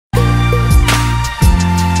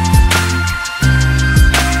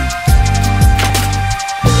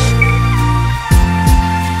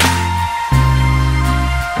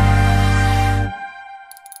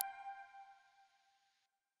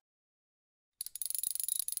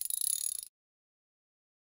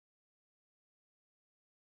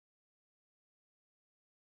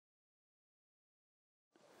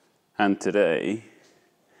And today,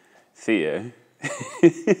 Theo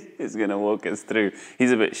is going to walk us through.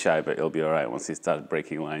 He's a bit shy, but he'll be all right once he starts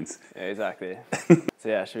breaking lines. Yeah, exactly. So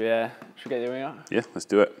yeah, should we get the wing out? Yeah, let's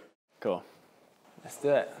do it. Cool. Let's do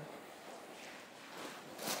it.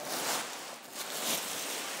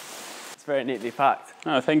 It's very neatly packed.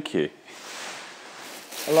 Oh, thank you.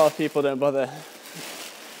 A lot of people don't bother.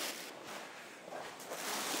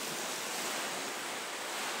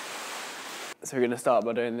 So we're going to start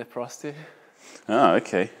by doing the porosity. Oh,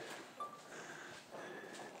 okay.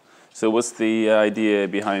 So what's the idea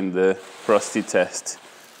behind the porosity test?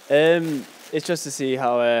 It's just to see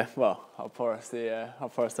how porous the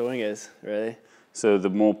wing is, really. So the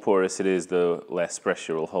more porous it is, the less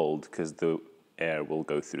pressure will hold because the air will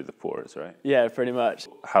go through the pores, right? Yeah, pretty much.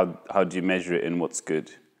 How do you measure it and what's good?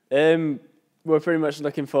 We're pretty much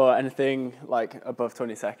looking for anything like above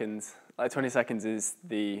 20 seconds. Like 20 seconds is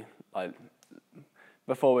the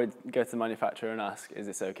before we go to the manufacturer and ask, is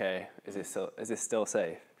this okay? Is this still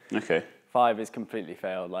safe? Okay. 5 is completely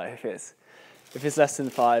failed. Like if it's less than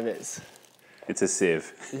 5, it's a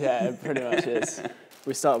sieve. Yeah, it pretty much is.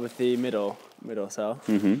 We start with the middle cell.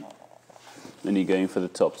 Mm-hmm. Then you're going for the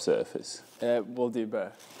top surface. We'll do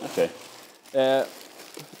both. Okay. The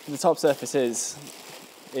top surface is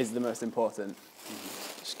the most important.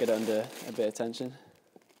 Just get it under a bit of tension.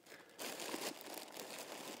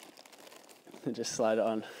 And just slide it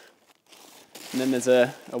on. And then there's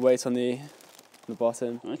a weight on the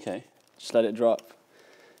bottom. Okay. Just let it drop.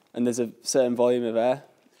 And there's a certain volume of air.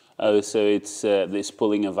 Oh, so it's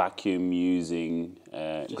pulling a vacuum using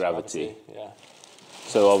gravity. Yeah.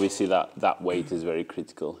 So obviously that weight is very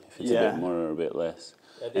critical. If it's a bit more or a bit less.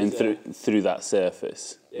 And through that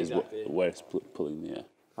surface is where it's pulling the air.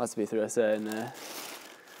 Has to be through a certain... And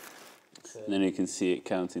then you can see it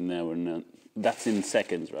counting there. That's in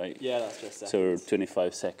seconds, right? Yeah, that's just seconds. So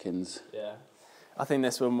 25 seconds. Yeah. I think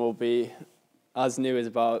this one will be as new as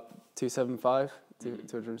about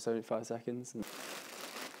 275 seconds.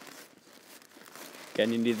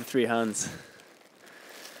 Again, you need the 3 hands.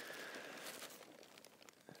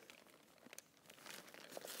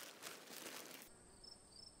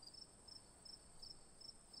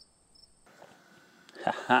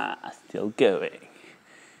 Haha, still going.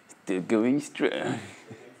 Still going strong.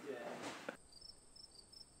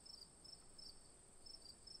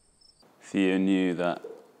 Theo knew that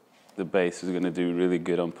the base was going to do really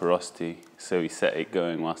good on porosity, so he set it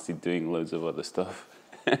going whilst he's doing loads of other stuff.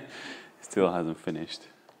 Still hasn't finished.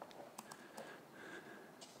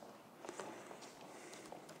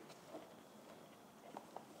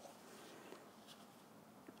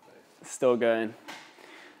 Still going.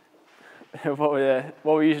 What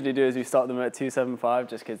we usually do is we start them at 275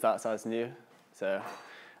 just because that's as new. So I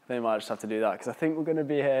think we might just have to do that because I think we're going to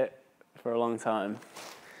be here for a long time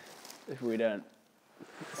if we don't.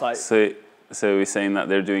 It's like, So we're saying that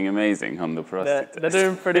they're doing amazing on the porosity test. They're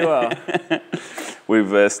doing pretty well.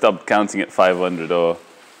 We've stopped counting at 500 or,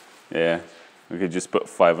 yeah, we could just put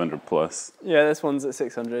 500 plus. Yeah, this one's at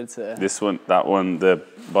 600. So. That one, the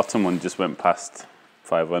bottom one just went past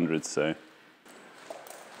 500, so.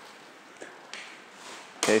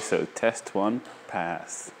 Okay, so test 1,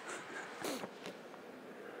 pass.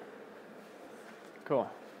 Cool.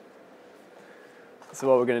 So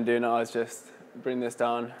what we're going to do now is just bring this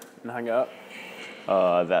down and hang it up.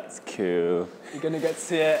 Oh, that's cool. You're going to get to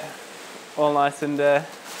see it all nice and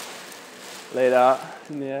laid out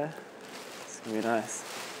in the air. It's going to be nice.